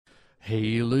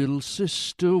Hey, little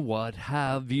sister, what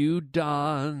have you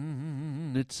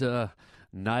done? It's a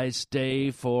nice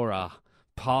day for a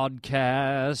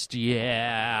podcast,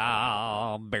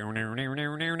 yeah.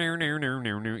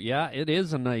 Yeah, it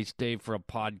is a nice day for a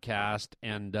podcast,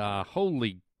 and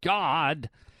holy God,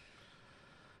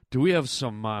 do we have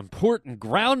some important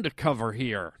ground to cover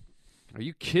here. Are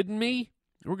you kidding me?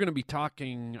 We're going to be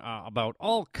talking about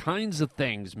all kinds of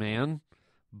things, man.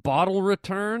 Bottle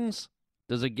returns?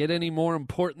 Does it get any more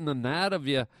important than that? Have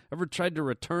you ever tried to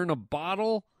return a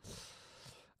bottle?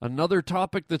 Another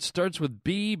topic that starts with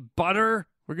B, butter.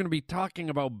 We're going to be talking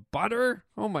about butter?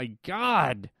 Oh, my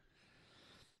God.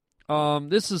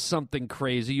 This is something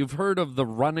crazy. You've heard of the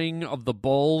running of the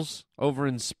bulls over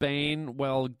in Spain?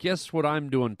 Well, guess what I'm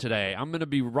doing today? I'm going to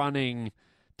be running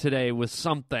today with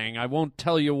something. I won't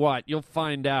tell you what. You'll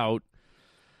find out.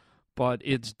 But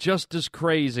it's just as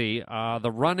crazy.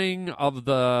 The running of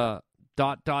the ...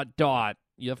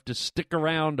 You have to stick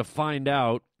around to find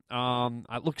out.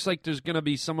 It looks like there's going to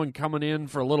be someone coming in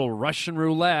for a little Russian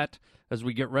roulette as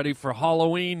we get ready for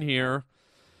Halloween here.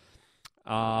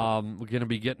 We're going to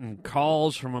be getting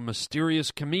calls from a mysterious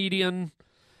comedian.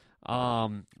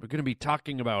 We're going to be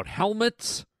talking about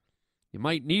helmets. You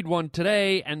might need one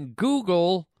today. And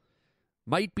Google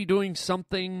might be doing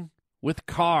something with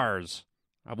cars.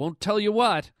 I won't tell you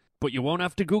what. But you won't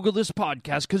have to Google this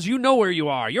podcast because you know where you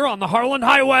are. You're on the Harland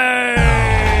Highway!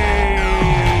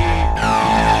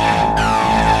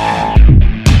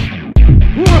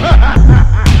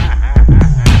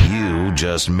 You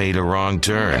just made a wrong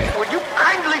turn. Would you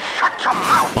kindly shut your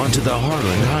mouth? Onto the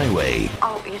Harland Highway.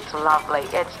 Oh, it's lovely.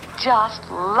 It's just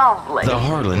lovely. The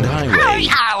Harland Highway.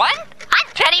 Harland, I'm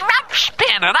Teddy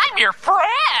Ruxpin, and I'm your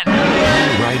friend.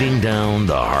 Riding down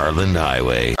the Harland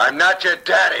Highway. I'm not your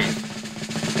daddy.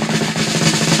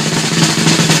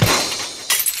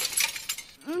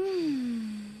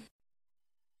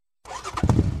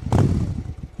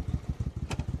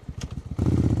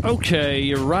 Okay,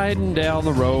 you're riding down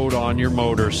the road on your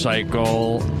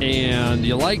motorcycle, and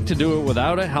you like to do it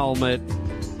without a helmet,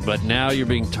 but now you're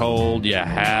being told you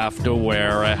have to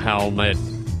wear a helmet.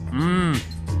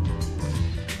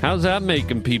 How's that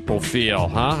making people feel,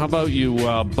 huh? How about you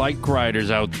bike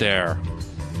riders out there?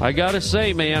 I gotta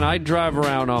say, man, I drive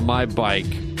around on my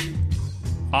bike.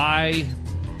 I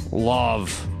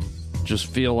love just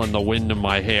feeling the wind in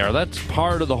my hair. That's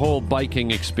part of the whole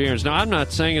biking experience. Now, I'm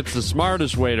not saying it's the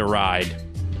smartest way to ride,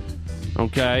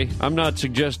 okay? I'm not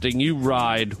suggesting you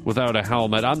ride without a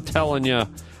helmet. I'm telling you,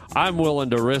 I'm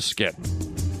willing to risk it.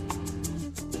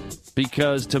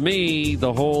 Because to me,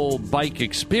 the whole bike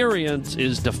experience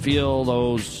is to feel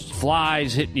those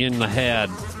flies hitting you in the head,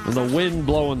 and the wind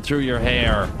blowing through your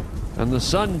hair, and the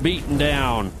sun beating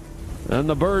down, and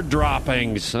the bird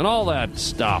droppings, and all that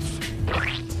stuff.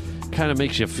 Kind of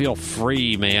makes you feel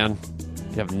free, man.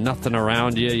 You have nothing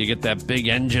around you. You get that big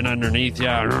engine underneath you.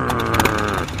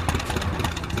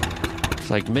 It's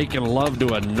like making love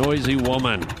to a noisy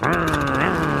woman.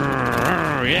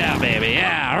 Yeah, baby.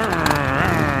 Yeah,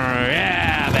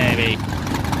 baby.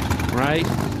 Right?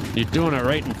 You're doing it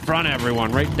right in front of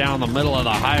everyone, right down the middle of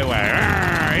the highway.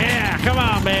 Yeah, come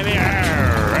on, baby.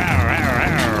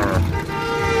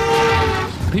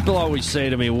 People always say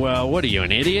to me, well, what are you,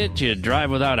 an idiot? You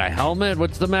drive without a helmet?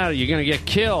 What's the matter? You're going to get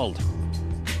killed.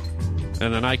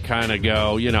 And then I kind of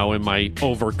go, you know, in my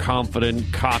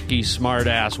overconfident, cocky,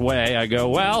 smart-ass way, I go,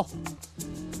 well,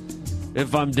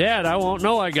 if I'm dead, I won't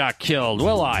know I got killed,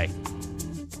 will I?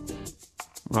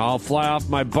 I'll fly off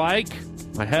my bike,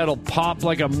 my head will pop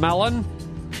like a melon,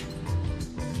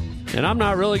 and I'm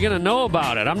not really going to know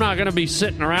about it. I'm not going to be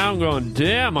sitting around going,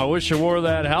 damn, I wish I wore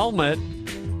that helmet.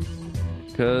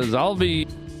 Because I'll be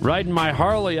riding my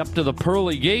Harley up to the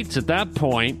pearly gates at that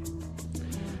point.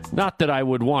 Not that I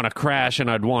would want to crash and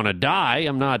I'd want to die.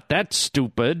 I'm not that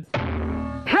stupid.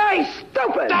 Hey,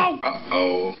 stupid!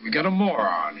 Uh-oh, we got a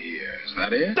moron here. Is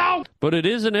that it? No! But it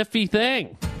is an iffy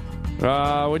thing.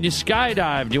 When you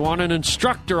skydive, do you want an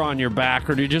instructor on your back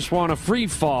or do you just want a free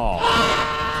fall?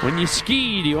 When you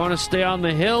ski, do you want to stay on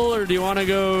the hill or do you want to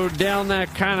go down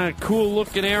that kind of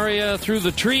cool-looking area through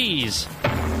the trees?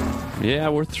 Yeah,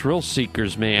 we're thrill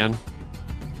seekers, man.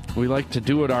 We like to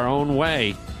do it our own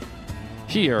way.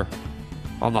 Here,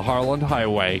 on the Harland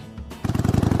Highway.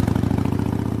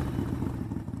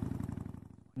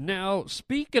 Now,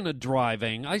 speaking of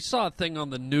driving, I saw a thing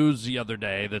on the news the other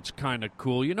day that's kind of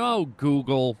cool. You know how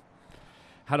Google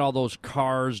had all those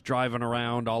cars driving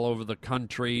around all over the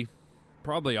country,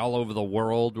 probably all over the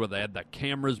world, where they had the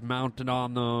cameras mounted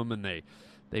on them, and they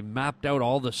mapped out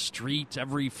all the streets,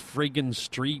 every friggin'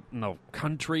 street in the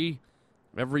country,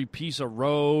 every piece of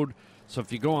road, So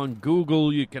if you go on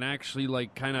Google, you can actually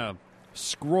like kind of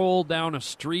scroll down a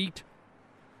street.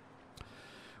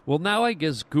 Well, now I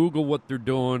guess Google, what they're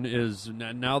doing is,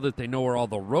 now that they know where all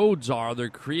the roads are, they're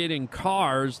creating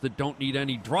cars that don't need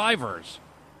any drivers.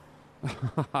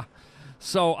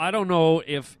 So I don't know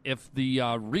if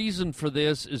the reason for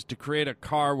this is to create a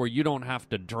car where you don't have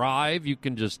to drive. You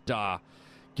can just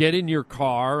get in your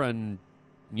car and,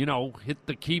 hit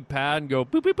the keypad and go,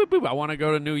 boop, boop, boop, boop. I want to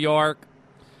go to New York.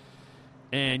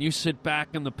 And you sit back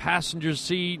in the passenger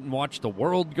seat and watch the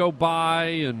world go by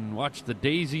and watch the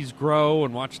daisies grow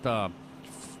and watch the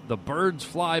birds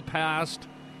fly past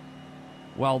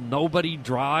while nobody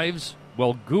drives.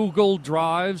 Well, Google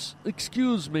drives.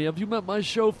 Excuse me, have you met my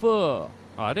chauffeur? Oh,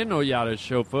 I didn't know you had a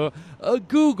chauffeur.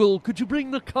 Google, could you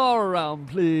bring the car around,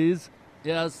 please?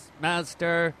 Yes,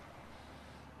 master.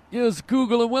 Yes,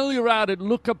 Google, and while you're at it,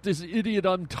 look up this idiot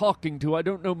I'm talking to. I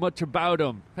don't know much about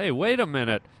him. Hey, wait a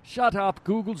minute. Shut up.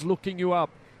 Google's looking you up.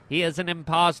 He is an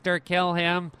imposter. Kill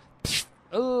him.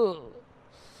 Ugh.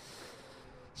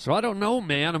 So I don't know,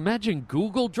 man. Imagine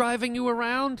Google driving you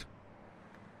around.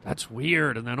 That's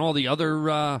weird. And then all the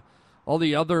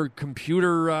other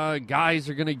computer guys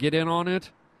are going to get in on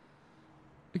it.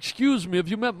 Excuse me, have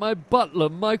you met my butler,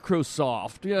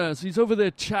 Microsoft? Yes, he's over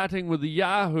there chatting with the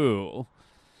Yahoo.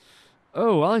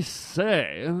 Oh, I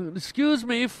say. Excuse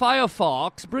me,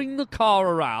 Firefox, bring the car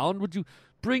around. Would you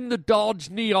bring the Dodge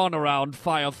Neon around,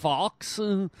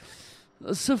 Firefox?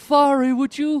 Safari,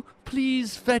 would you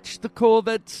please fetch the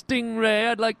Corvette Stingray?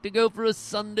 I'd like to go for a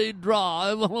Sunday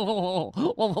drive.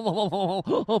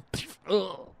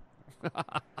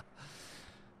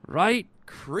 Right?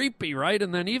 Creepy, right?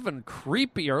 And then even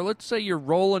creepier, let's say you're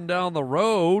rolling down the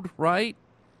road, right?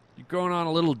 You're going on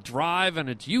a little drive, and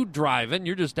it's you driving.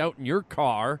 You're just out in your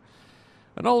car.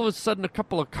 And all of a sudden, a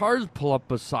couple of cars pull up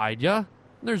beside you, and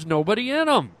there's nobody in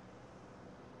them.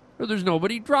 Or there's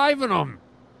nobody driving them.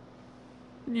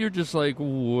 And you're just like,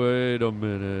 wait a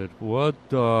minute. What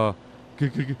the?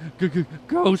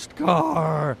 Ghost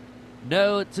car.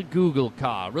 No, it's a Google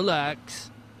car.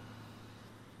 Relax.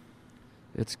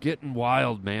 It's getting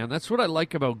wild, man. That's what I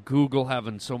like about Google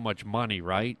having so much money,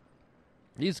 right?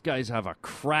 These guys have a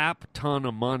crap ton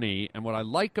of money, and what I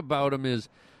like about them is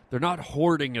they're not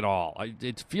hoarding it all.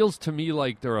 It feels to me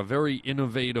like they're a very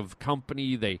innovative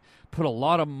company. They put a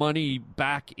lot of money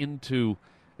back into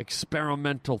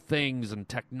experimental things and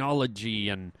technology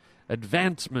and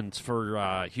advancements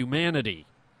for humanity.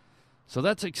 So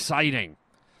that's exciting.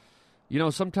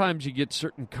 Sometimes you get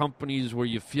certain companies where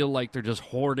you feel like they're just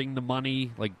hoarding the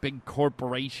money, like big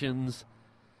corporations,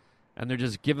 and they're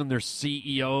just giving their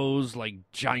CEOs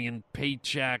like giant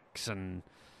paychecks and,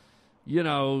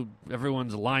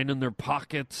 everyone's lining their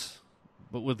pockets.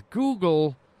 But with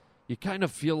Google, you kind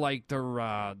of feel like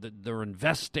they're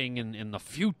investing in the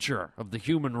future of the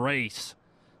human race.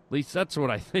 At least that's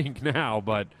what I think now,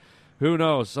 but who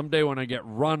knows? Someday when I get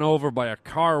run over by a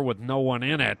car with no one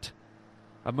in it,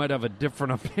 I might have a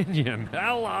different opinion.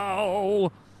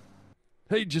 Hello!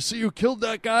 Hey, did you see who killed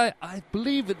that guy? I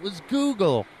believe it was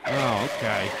Google. Oh,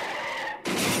 okay.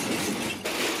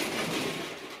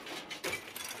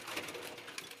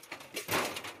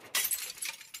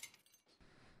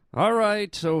 All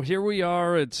right, so here we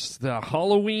are. It's the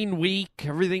Halloween week.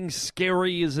 Everything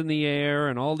scary is in the air,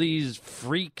 and all these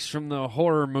freaks from the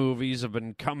horror movies have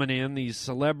been coming in. These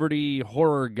celebrity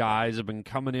horror guys have been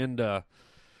coming in to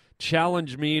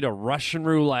challenge me to Russian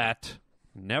roulette.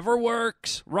 Never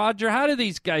works. Roger, how do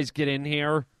these guys get in here? You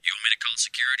want me to call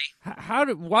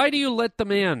security? Why do you let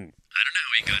them in? I don't know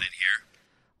how he got in here.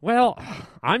 Well,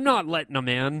 I'm not letting them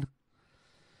in.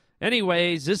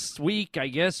 Anyways, this week, I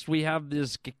guess we have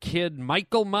this kid,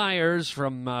 Michael Myers,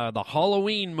 from the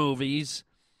Halloween movies.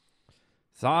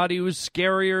 Thought he was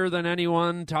scarier than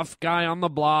anyone, tough guy on the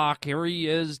block. Here he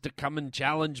is to come and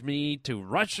challenge me to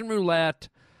Russian roulette.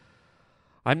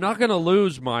 I'm not going to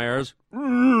lose, Myers.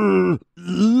 What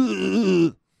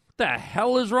the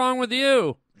hell is wrong with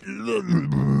you?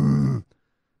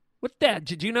 What the?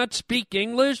 Did you not speak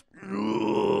English?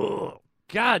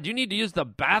 God, you need to use the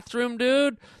bathroom,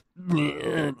 dude?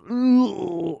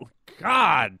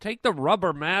 God, take the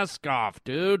rubber mask off,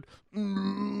 dude.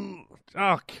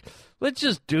 Oh, let's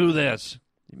just do this.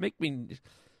 You make me...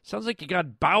 Sounds like you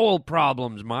got bowel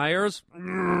problems, Myers.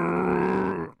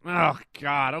 Oh,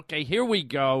 God. Okay, here we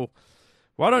go.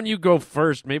 Why don't you go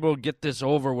first? Maybe we'll get this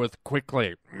over with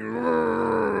quickly.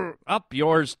 Up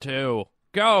yours, too.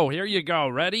 Go. Here you go.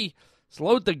 Ready? Let's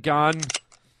load the gun.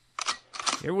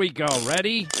 Here we go.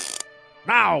 Ready?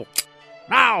 Now.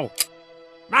 Now.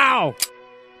 Now.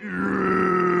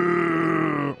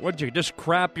 What'd you just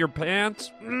crap your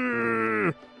pants?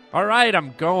 All right,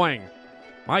 I'm going.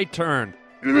 My turn.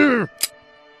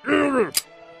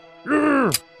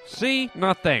 See?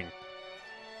 Nothing.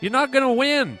 You're not going to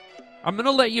win. I'm going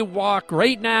to let you walk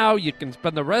right now. You can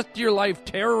spend the rest of your life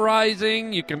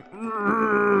terrorizing. You can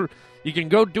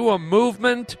go do a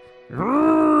movement.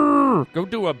 Go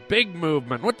do a big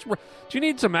movement. Do you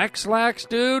need some X-Lax,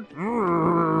 dude?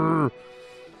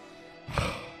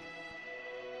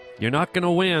 You're not going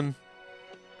to win.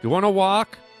 You want to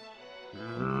walk?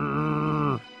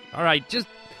 All right, just...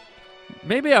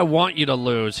 Maybe I want you to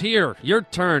lose. Here, your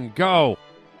turn. Go.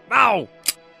 Mow!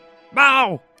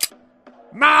 Mow!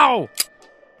 Mow!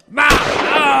 Mow!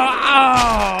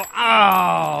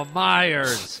 Oh,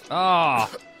 Myers.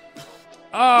 Oh,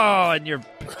 and you're...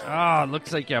 Oh,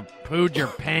 looks like you pooed your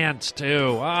pants,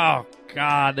 too. Oh,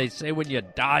 God, they say when you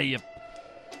die, you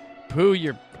poo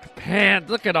your pants.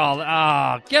 Look at all...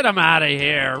 Oh, get him out of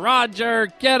here. Roger,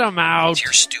 get him out. It's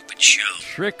your stupid show.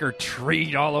 Trick or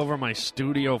treat all over my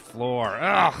studio floor.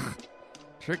 Ugh.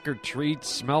 Trick or treat,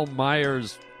 smell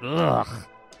Myers. Ugh.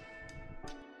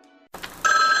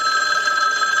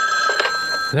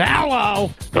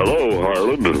 Hello. Hello,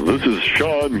 Harlan. This is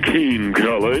Sean Keane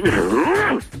calling.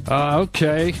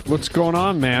 Okay. What's going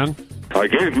on, man? I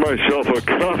gave myself a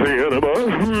coffee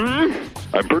enema.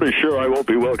 I'm pretty sure I won't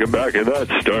be welcome back in that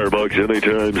Starbucks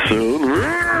anytime soon.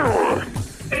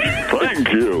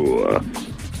 Thank you.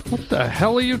 What the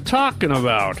hell are you talking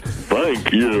about?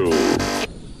 Thank you.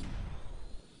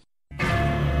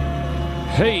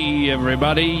 Hey,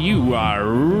 everybody. You are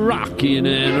rocking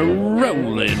and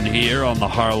rolling here on the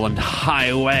Harland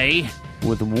Highway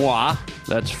with moi.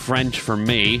 That's French for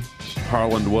me,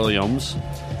 Harland Williams.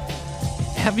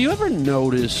 Have you ever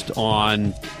noticed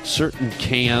on certain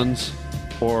cans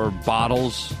or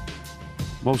bottles,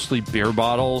 mostly beer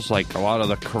bottles, like a lot of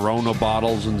the Corona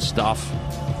bottles and stuff,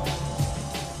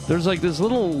 there's like this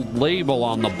little label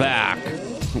on the back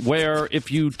where if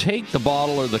you take the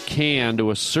bottle or the can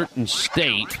to a certain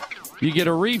state, you get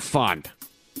a refund.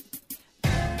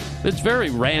 It's very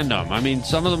random. I mean,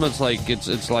 some of them it's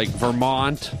like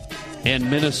Vermont and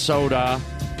Minnesota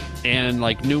and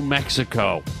like New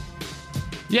Mexico.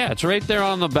 Yeah, it's right there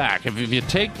on the back. If you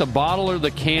take the bottle or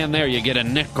the can there, you get a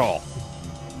nickel.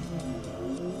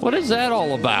 What is that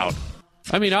all about?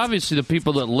 I mean, obviously the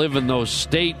people that live in those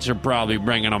states are probably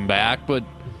bringing them back, but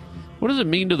what does it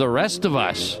mean to the rest of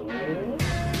us?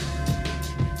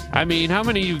 I mean, how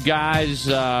many of you guys,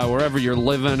 wherever you're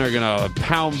living, are going to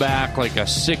pound back like a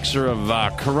sixer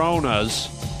of Coronas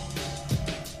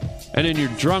and in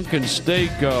your drunken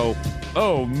state go,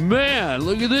 oh man,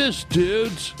 look at this,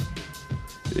 dudes.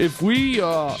 If we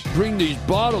bring these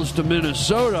bottles to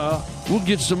Minnesota, we'll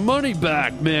get some money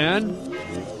back, man.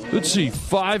 Let's see,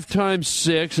 5 times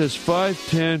 6, that's 5,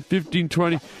 10, 15,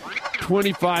 20,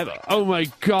 25. Oh,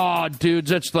 my God, dudes,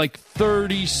 that's like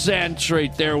 30 cents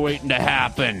right there waiting to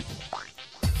happen.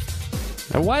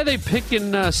 And why are they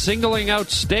singling out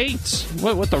states?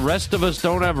 What, the rest of us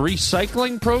don't have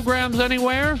recycling programs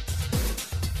anywhere?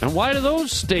 And why do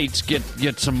those states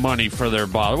get some money for their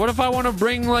bottle? What if I want to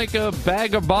bring, like, a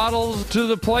bag of bottles to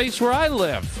the place where I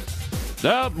live?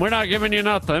 Nope, we're not giving you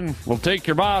nothing. We'll take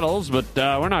your bottles, but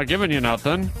we're not giving you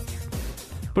nothing.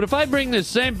 But if I bring this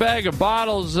same bag of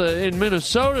bottles in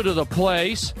Minnesota to the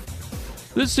place,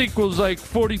 this equals like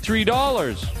 $43.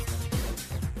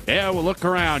 Yeah, well, look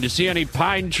around. You see any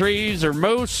pine trees or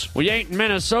moose? We ain't in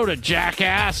Minnesota,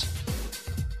 jackass.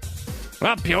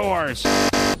 Up yours.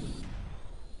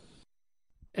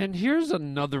 And here's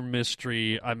another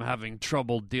mystery I'm having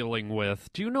trouble dealing with.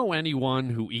 Do you know anyone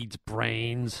who eats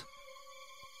brains?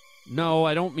 No,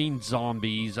 I don't mean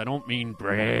zombies. I don't mean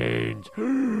brains.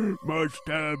 Must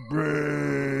have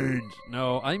brains.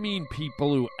 No, I mean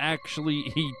people who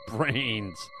actually eat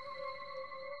brains.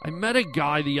 I met a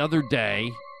guy the other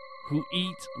day who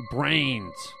eats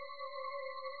brains.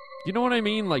 You know what I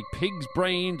mean? Like pig's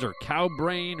brains or cow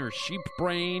brain or sheep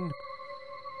brain.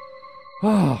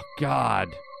 Oh, God.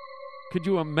 Could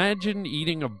you imagine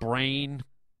eating a brain?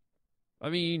 I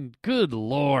mean, good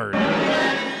Lord.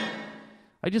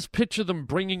 I just picture them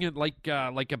bringing it like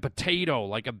a potato,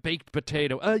 like a baked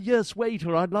potato. Yes,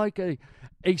 waiter, I'd like a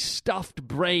stuffed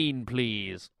brain,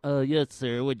 please. Yes,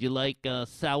 sir. Would you like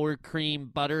sour cream,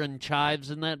 butter, and chives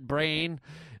in that brain?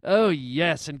 Oh,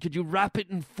 yes. And could you wrap it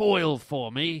in foil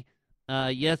for me?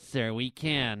 Yes, sir, we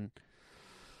can.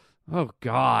 Oh,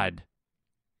 God.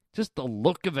 Just the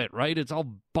look of it, right? It's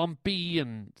all bumpy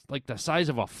and like the size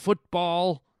of a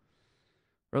football.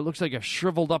 Or it looks like a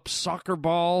shriveled up soccer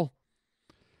ball.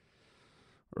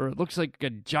 Or it looks like a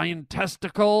giant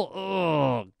testicle.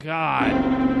 Oh, God.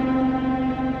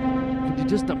 Could you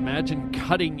just imagine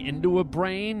cutting into a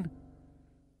brain?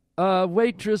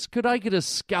 Waitress, could I get a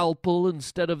scalpel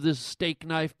instead of this steak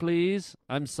knife, please?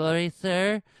 I'm sorry,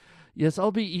 sir. Yes,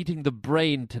 I'll be eating the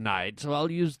brain tonight, so I'll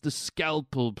use the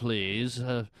scalpel, please.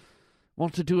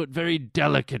 Want to do it very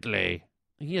delicately.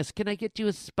 Yes, can I get you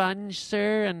a sponge,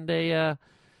 sir, and a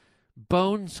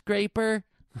bone scraper?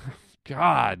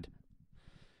 God.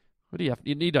 What do you have?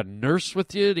 You need a nurse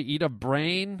with you to eat a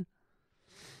brain?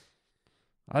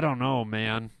 I don't know,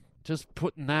 man. Just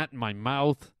putting that in my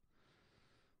mouth.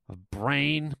 A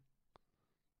brain.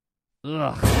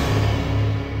 Ugh.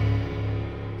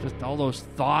 Just all those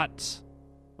thoughts.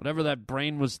 Whatever that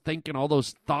brain was thinking, all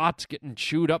those thoughts getting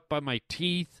chewed up by my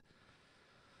teeth.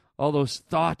 All those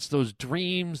thoughts, those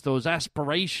dreams, those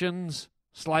aspirations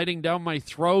sliding down my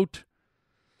throat.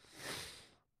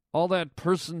 All that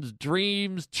person's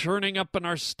dreams churning up in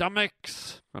our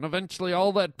stomachs. And eventually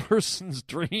all that person's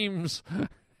dreams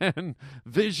and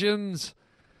visions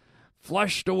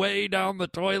flushed away down the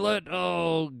toilet.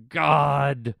 Oh,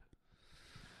 God.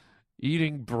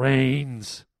 Eating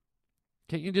brains.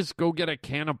 Can't you just go get a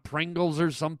can of Pringles or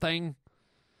something?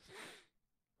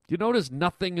 You notice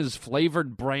nothing is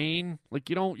flavored brain? Like,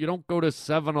 you don't go to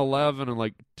 7-Eleven and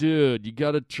like, dude, you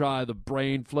gotta try the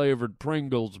brain-flavored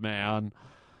Pringles, man.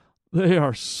 They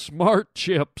are smart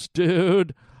chips,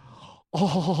 dude.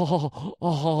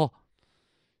 Oh.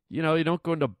 You know, you don't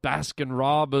go into Baskin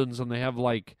Robbins and they have,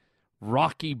 like,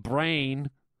 Rocky Brain.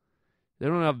 They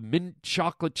don't have mint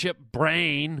chocolate chip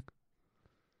brain.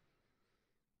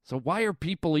 So why are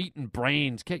people eating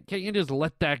brains? Can't you just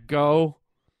let that go?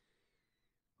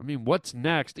 I mean, what's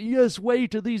next? Yes,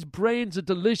 wait, these brains are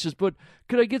delicious, but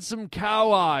could I get some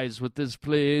cow eyes with this,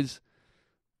 please?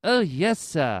 Oh, yes,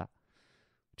 sir.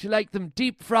 Would you like them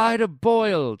deep-fried or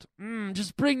boiled?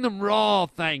 Just bring them raw,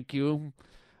 thank you.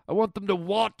 I want them to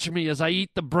watch me as I eat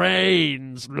the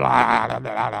brains. Blah, blah,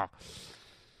 blah, blah.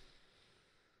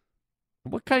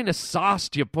 What kind of sauce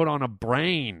do you put on a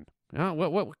brain?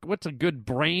 What's a good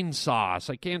brain sauce?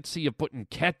 I can't see you putting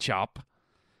ketchup.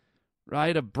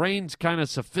 Right? A brain's kind of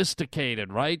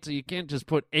sophisticated, right? So you can't just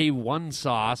put A1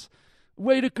 sauce.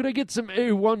 Waiter, could I get some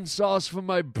A1 sauce for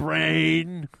my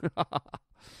brain?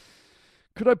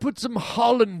 Could I put some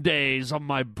hollandaise on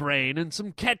my brain and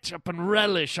some ketchup and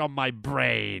relish on my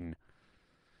brain?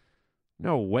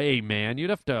 No way, man.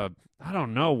 You'd have to, I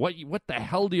don't know, what the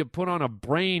hell do you put on a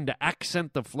brain to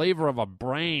accent the flavor of a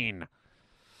brain?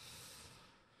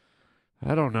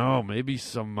 I don't know, maybe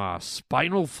some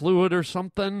spinal fluid or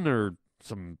something, or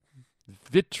some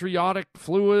vitriolic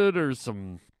fluid, or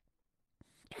some...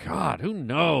 God, who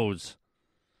knows?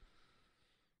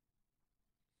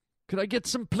 Could I get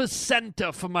some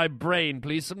placenta for my brain,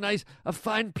 please? Some nice, a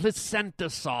fine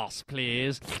placenta sauce,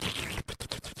 please.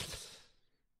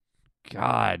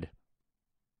 God.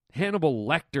 Hannibal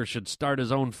Lecter should start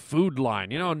his own food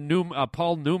line. You know,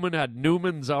 Paul Newman had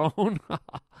Newman's own?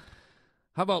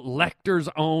 How about Lecter's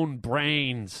own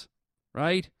brains,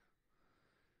 right?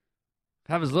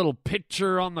 Have his little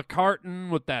picture on the carton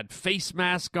with that face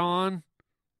mask on.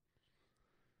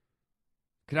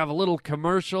 Could have a little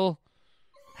commercial.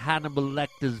 Hannibal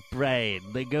Lecter's brain.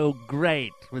 They go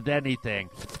great with anything.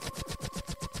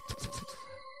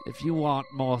 If you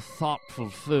want more thoughtful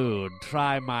food,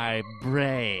 try my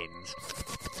brains.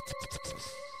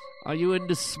 Are you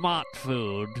into smart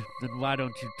food? Then why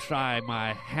don't you try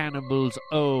my Hannibal's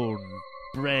own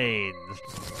brains?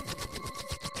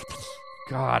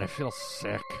 God, I feel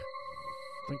sick.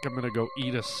 I think I'm gonna go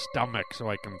eat a stomach so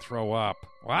I can throw up.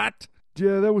 What?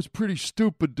 Yeah, that was pretty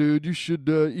stupid, dude. You should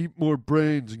eat more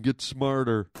brains and get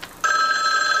smarter.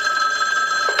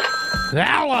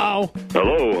 Hello!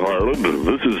 Hello, Harland.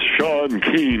 This is Sean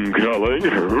Keane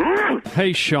calling.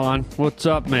 Hey, Sean. What's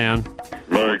up, man?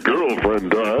 My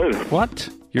girlfriend died. What?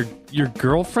 Your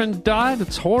girlfriend died?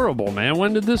 It's horrible, man.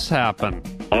 When did this happen?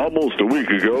 Almost a week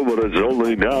ago, but it's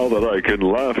only now that I can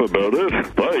laugh about it.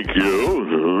 Thank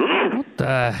you. What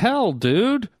the hell,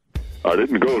 dude? I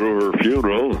didn't go to her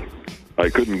funeral. I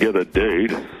couldn't get a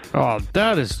date. Oh,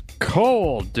 that is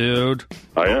cold, dude.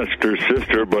 I asked her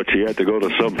sister, but she had to go to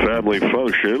some family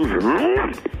function.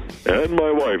 And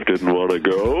my wife didn't want to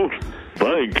go.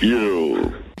 Thank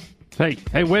you.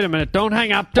 Hey, wait a minute. Don't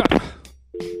hang up.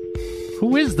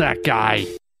 Who is that guy?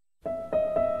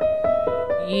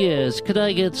 Yes, could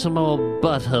I get some more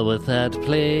butter with that,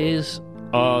 please?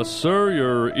 Sir,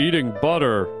 you're eating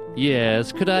butter.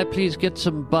 Yes, could I please get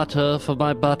some butter for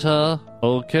my butter?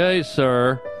 Okay,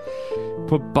 sir.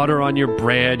 Put butter on your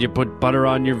bread, you put butter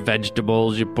on your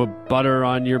vegetables, you put butter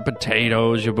on your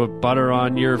potatoes, you put butter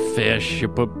on your fish, you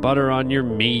put butter on your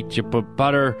meat, you put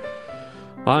butter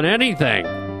on anything.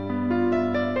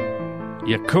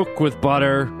 You cook with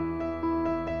butter.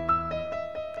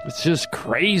 It's just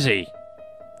crazy.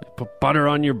 You put butter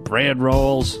on your bread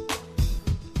rolls.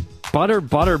 Butter,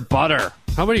 butter, butter.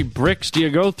 How many bricks do you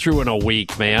go through in a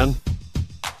week, man?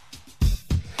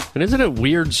 And isn't it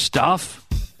weird stuff?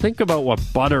 Think about what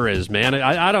butter is, man.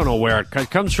 I don't know where it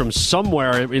comes from.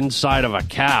 Somewhere inside of a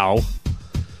cow.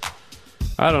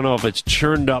 I don't know if it's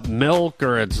churned up milk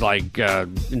or it's like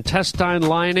intestine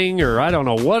lining or I don't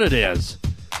know what it is.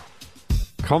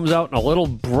 Comes out in a little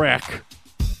brick.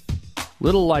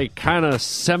 Little like kind of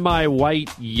semi-white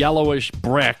yellowish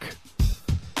brick.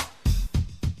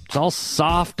 It's all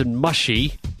soft and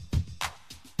mushy.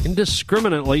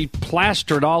 Indiscriminately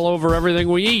plastered all over everything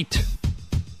we eat.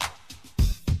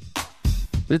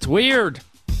 It's weird.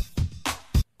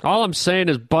 All I'm saying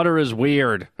is butter is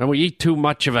weird, and we eat too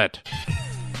much of it.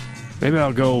 Maybe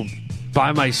I'll go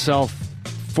buy myself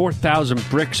 4,000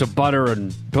 bricks of butter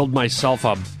and build myself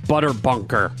a butter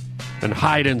bunker and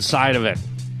hide inside of it.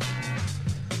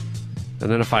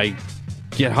 And then if I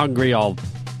get hungry, I'll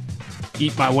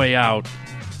eat my way out.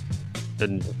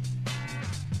 And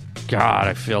God,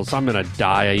 I feel I'm gonna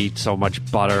die. I eat so much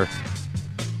butter.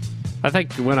 I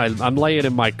think when I'm laying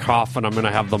in my coffin, I'm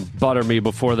gonna have them butter me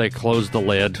before they close the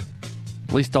lid.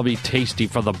 At least I'll be tasty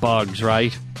for the bugs,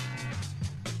 right?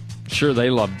 Sure, they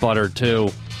love butter too.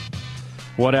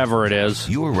 Whatever it is.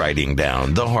 You're riding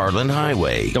down the Harlan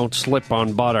Highway. Don't slip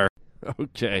on butter.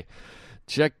 Okay,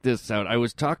 check this out. I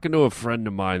was talking to a friend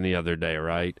of mine the other day,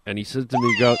 right? And he says to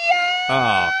me,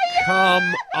 "Oh,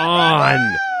 come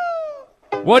on.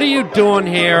 What are you doing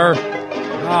here?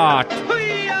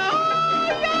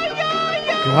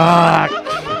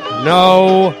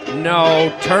 No,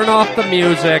 turn off the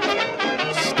music.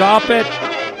 Stop it.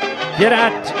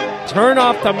 Turn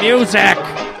off the music.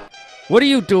 What are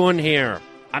you doing here?"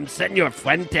 I'm Senor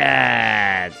Fuentes.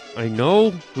 I know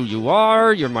who you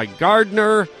are. You're my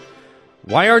gardener.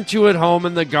 Why aren't you at home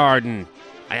in the garden?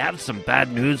 I have some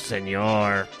bad news,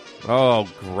 senor. Oh,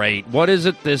 great. What is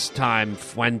it this time,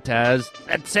 Fuentes?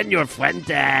 That's Senor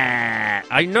Fuentes.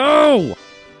 I know!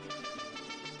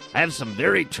 I have some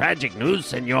very tragic news,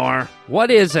 senor.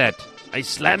 What is it? I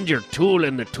slammed your tool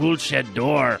in the tool shed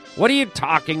door. What are you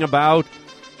talking about?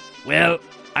 Well,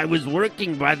 I was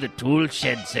working by the tool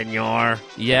shed, senor.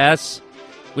 Yes?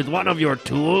 With one of your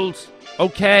tools.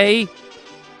 Okay.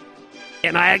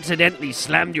 And I accidentally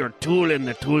slammed your tool in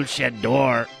the tool shed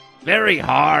door. Very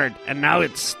hard, and now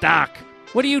it's stuck.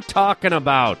 What are you talking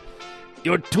about?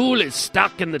 Your tool is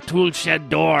stuck in the tool shed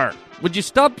door. Would you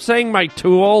stop saying my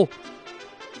tool?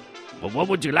 Well, what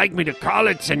would you like me to call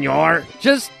it, senor?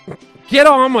 Just get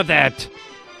on with it.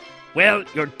 Well,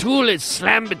 your tool is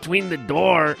slammed between the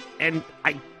door, and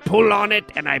I pull on it,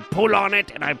 and I pull on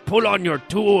it, and I pull on your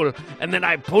tool, and then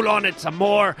I pull on it some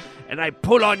more, and I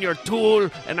pull on your tool,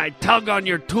 and I tug on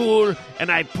your tool,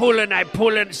 and I pull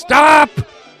and stop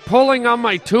pulling on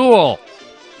my tool.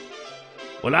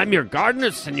 Well, I'm your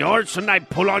gardener, senor. Shouldn't I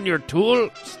pull on your tool?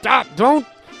 Stop.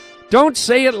 Don't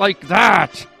say it like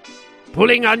that.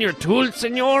 Pulling on your tool,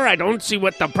 senor? I don't see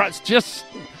what the Just,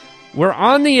 we're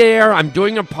on the air. I'm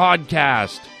doing a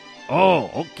podcast.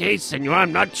 Oh, okay, senor.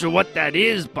 I'm not sure what that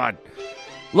is, but...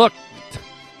 Look,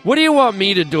 what do you want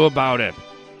me to do about it?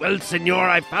 Well, senor,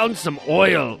 I found some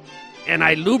oil, and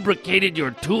I lubricated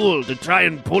your tool to try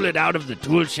and pull it out of the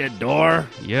tool shed door.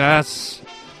 Yes.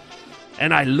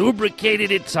 And I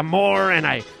lubricated it some more, and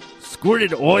I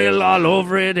squirted oil all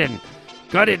over it, and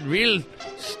got it real...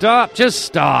 Stop. Just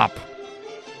stop.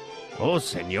 Oh,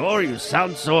 senor, you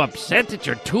sound so upset that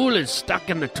your tool is stuck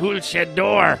in the tool shed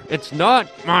door. It's not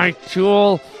my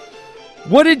tool.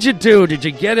 What did you do? Did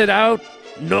you get it out?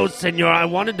 No, senor, I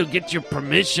wanted to get your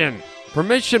permission.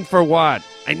 Permission for what?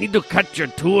 I need to cut your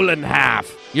tool in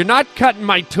half. You're not cutting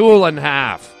my tool in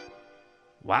half.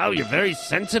 Wow, you're very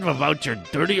sensitive about your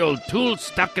dirty old tool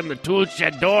stuck in the tool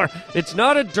shed door. It's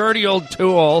not a dirty old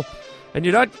tool, and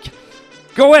you're not...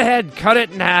 Go ahead, cut it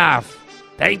in half.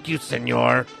 Thank you,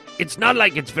 senor. It's not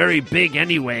like it's very big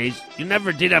anyways. You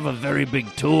never did have a very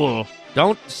big tool.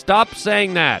 Don't stop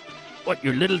saying that. What,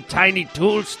 your little tiny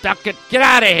tool stuck it? Get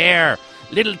out of here.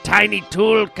 Little tiny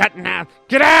tool cut in half.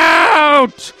 Get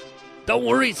out! Don't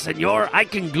worry, senor. I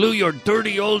can glue your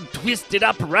dirty old, twisted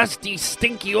up, rusty,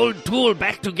 stinky old tool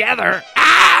back together.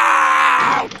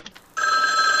 Out!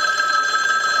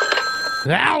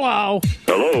 Hello.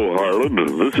 Hello, Harlan.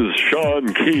 This is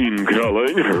Sean Keane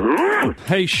calling.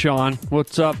 Hey, Sean.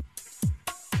 What's up?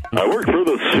 I work for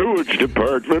the sewage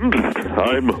department.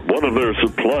 I'm one of their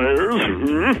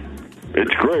suppliers.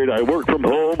 It's great. I work from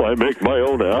home. I make my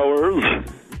own hours.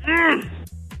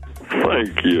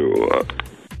 Thank you.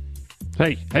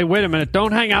 Hey, wait a minute.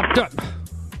 Don't hang up.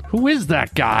 Who is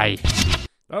that guy?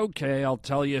 Okay, I'll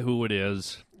tell you who it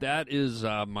is. That is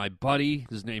my buddy.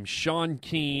 His name's Sean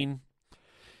Keane.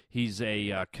 He's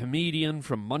a comedian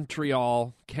from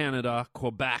Montreal, Canada,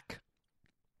 Quebec.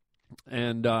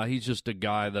 And he's just a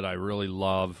guy that I really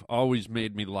love. Always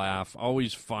made me laugh.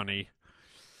 Always funny.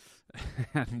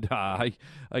 And I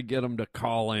get him to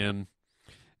call in.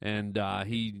 And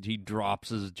he drops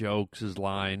his jokes, his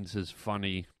lines, his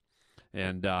funny.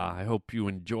 And I hope you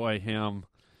enjoy him.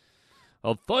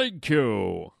 Oh, thank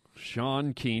you,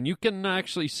 Sean Keane. You can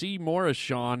actually see more of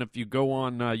Sean if you go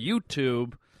on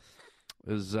YouTube.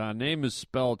 His name is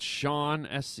spelled Sean,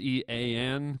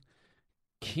 S-E-A-N,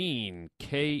 Keane,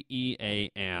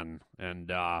 K-E-A-N.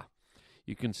 And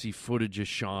you can see footage of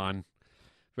Sean.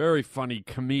 Very funny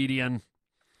comedian.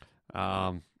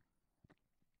 I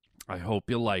hope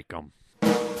you like him.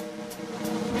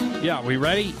 Yeah, we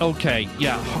ready? Okay,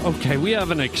 we have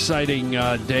an exciting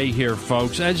day here,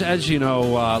 folks. As you know,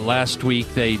 last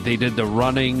week they did the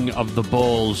running of the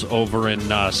bulls over in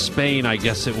Spain, I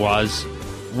guess it was.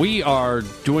 We are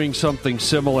doing something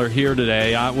similar here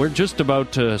today. We're just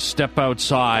about to step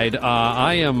outside.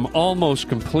 I am almost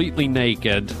completely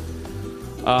naked.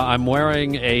 I'm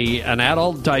wearing an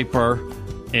adult diaper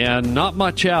and not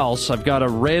much else. I've got a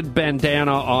red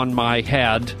bandana on my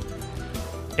head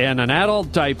and an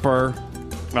adult diaper.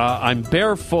 I'm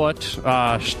barefoot,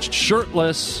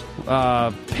 shirtless,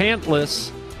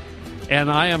 pantless, and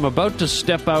I am about to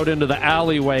step out into the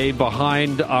alleyway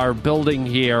behind our building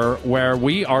here where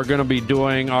we are going to be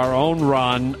doing our own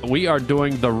run. We are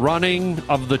doing the running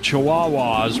of the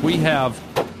Chihuahuas. We have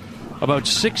about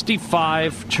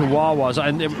 65 Chihuahuas,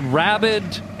 and rabid,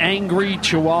 angry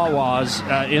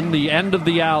Chihuahuas in the end of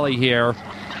the alley here.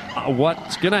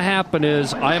 What's going to happen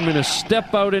is I'm going to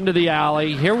step out into the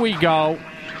alley. Here we go.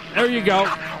 There you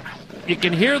go. You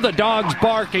can hear the dogs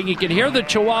barking. You can hear the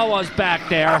Chihuahuas back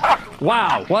there.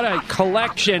 Wow, what a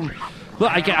collection.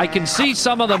 Look, I can see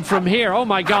some of them from here. Oh,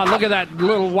 my God, look at that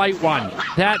little white one.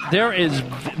 There is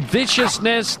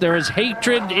viciousness. There is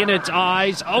hatred in its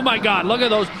eyes. Oh, my God, look at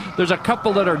those. There's a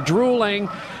couple that are drooling.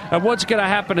 And what's going to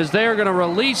happen is they're going to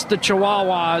release the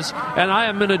Chihuahuas, and I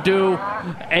am going to do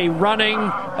a running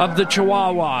of the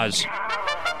Chihuahuas.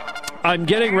 I'm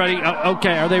getting ready.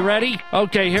 Okay, are they ready?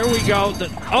 Okay, here we go.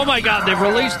 Oh, my God, they've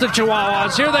released the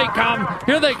Chihuahuas. Here they come.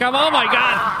 Here they come. Oh, my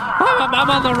God. I'm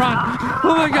on the run.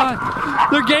 Oh, my God.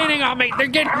 They're gaining on me.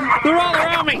 They're all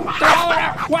around me. They're all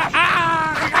around.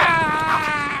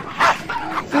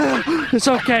 It's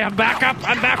okay. I'm back up.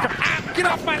 Get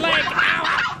off my leg. Ow.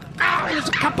 Ow, there's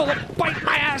a couple that bite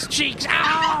my ass cheeks. Ow!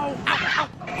 Ow! Ow!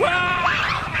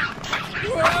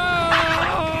 Whoa!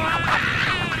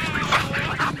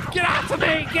 Whoa! Get off of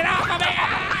me! Get off of me!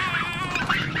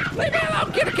 Ah! Leave me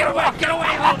alone! Get away! Get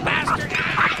away, little bastard!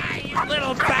 Ah, you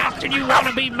little bastard! You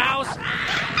wannabe mouse!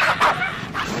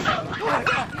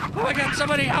 Oh my God!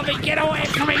 Somebody help me! Get away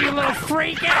from me, you little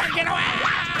freak! Get away!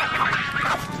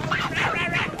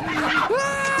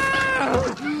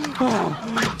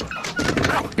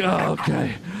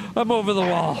 Okay, I'm over the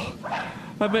wall.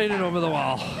 I made it over the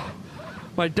wall.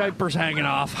 My diaper's hanging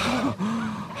off.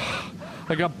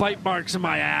 I got bite marks in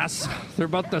my ass. They're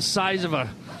about the size of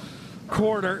a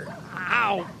quarter.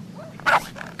 Ow!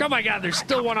 Oh my God, there's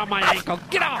still one on my ankle.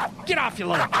 Get off! Get off, you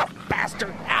little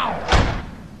bastard! Ow!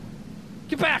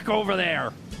 Get back over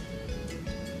there!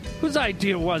 Whose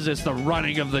idea was this, the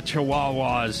running of the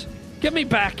Chihuahuas? Get me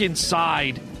back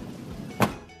inside.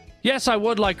 Yes, I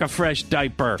would like a fresh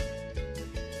diaper.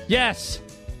 Yes.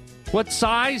 What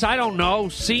size? I don't know.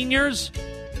 Seniors?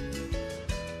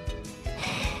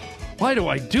 Why do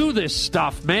I do this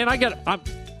stuff, man?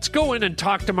 Let's go in and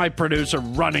talk to my producer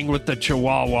running with the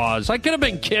Chihuahuas. I could have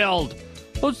been killed.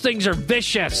 Those things are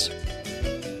vicious.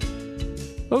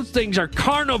 Those things are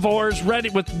carnivores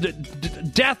ready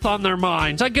with death on their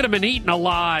minds. I could have been eaten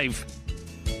alive.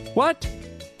 What?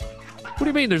 What do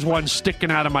you mean there's one sticking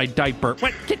out of my diaper?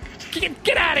 What?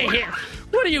 Get out of here!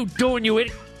 What are you doing, you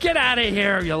idiot? Get out of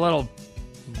here, you little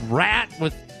rat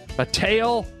with a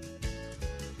tail.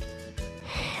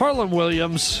 Harlan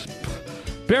Williams,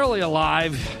 barely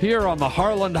alive, here on the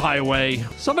Harland Highway.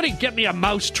 Somebody get me a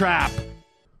mousetrap.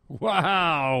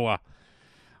 Wow.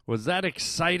 Was that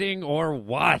exciting or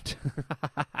what?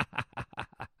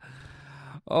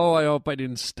 Oh, I hope I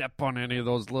didn't step on any of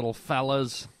those little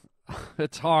fellas.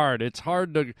 It's hard. It's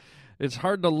hard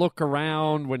to look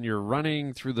around when you're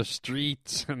running through the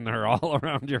streets and they're all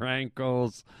around your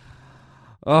ankles.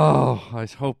 Oh, I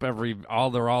hope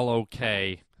they're all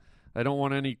okay. I don't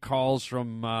want any calls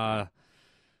from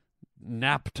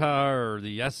NAPTA or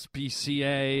the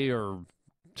SPCA or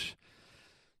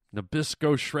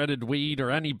Nabisco shredded weed,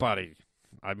 or anybody.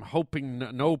 I'm hoping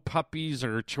no puppies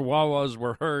or chihuahuas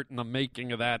were hurt in the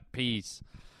making of that piece.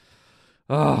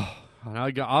 Oh,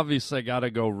 obviously I got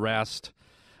to go rest.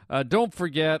 Don't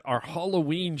forget, our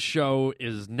Halloween show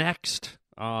is next.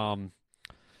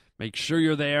 Make sure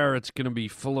you're there. It's going to be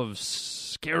full of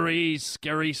scary,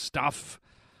 scary stuff.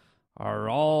 Our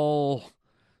all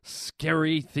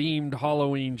scary themed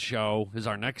Halloween show is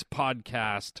our next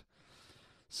podcast.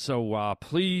 So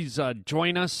please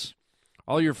join us.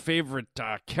 All your favorite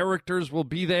characters will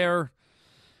be there.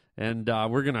 And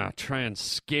we're going to try and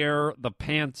scare the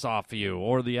pants off you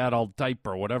or the adult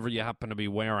diaper, whatever you happen to be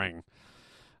wearing.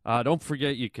 Don't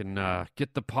forget, you can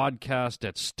get the podcast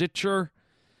at Stitcher,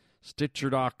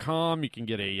 Stitcher.com. You can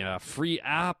get a free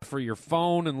app for your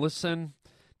phone and listen.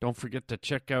 Don't forget to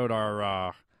check out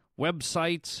our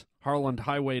websites,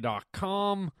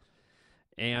 harlandhighway.com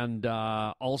and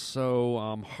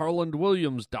also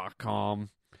harlandwilliams.com,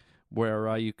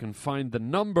 where you can find the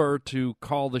number to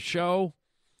call the show.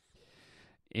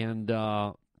 And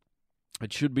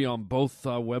it should be on both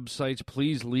websites.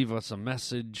 Please leave us a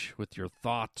message with your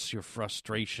thoughts, your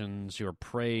frustrations, your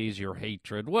praise, your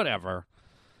hatred, whatever.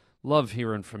 Love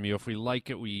hearing from you. If we like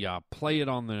it, we play it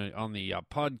on the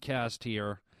podcast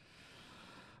here.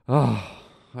 Oh,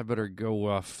 I better go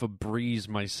Febreze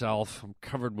myself. I'm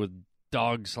covered with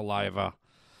dog saliva.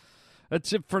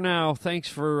 That's it for now. Thanks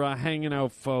for hanging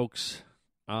out, folks.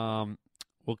 We'll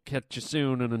catch you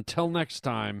soon. And until next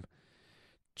time,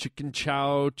 chicken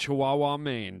chow, Chihuahua,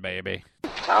 Maine, baby.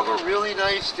 Have a really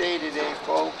nice day today,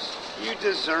 folks. You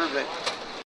deserve it.